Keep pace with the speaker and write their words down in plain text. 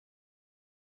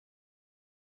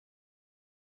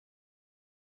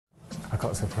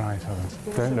got surprised, haven't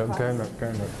I? Don't look, don't look,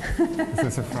 don't look. It's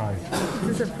a surprise.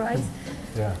 It's a surprise?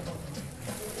 Yeah.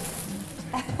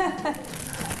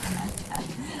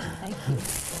 Thank you.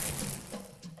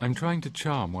 I'm trying to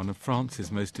charm one of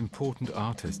France's most important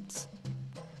artists.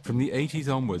 From the 80s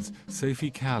onwards,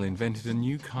 Sophie Calle invented a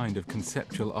new kind of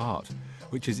conceptual art,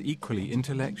 which is equally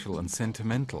intellectual and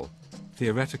sentimental,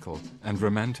 theoretical and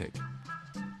romantic.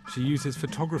 She uses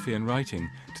photography and writing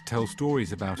to tell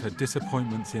stories about her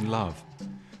disappointments in love,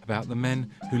 about the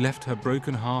men who left her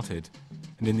broken-hearted,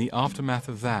 and in the aftermath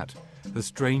of that, the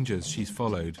strangers she's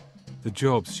followed, the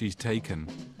jobs she's taken,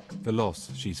 the loss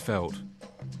she's felt.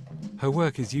 Her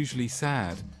work is usually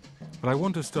sad, but I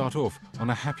want to start off on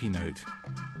a happy note.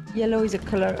 Yellow is a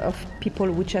color of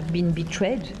people which have been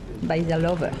betrayed by their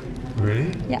lover.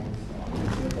 Really? Yeah.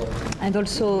 And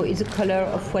also is a color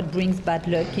of what brings bad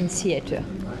luck in theater.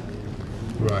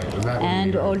 Right. Well, that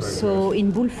And also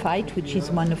in bullfight, which is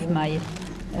one of my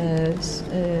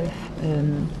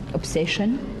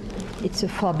obsession. It's a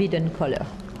forbidden color.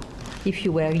 If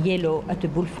you wear yellow at a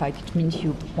bullfight, it means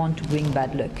you want to bring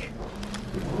bad luck.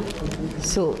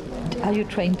 So, are you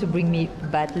trying to bring me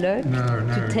bad luck? No,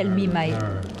 to tell me my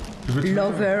no.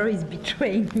 lover is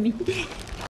betraying me?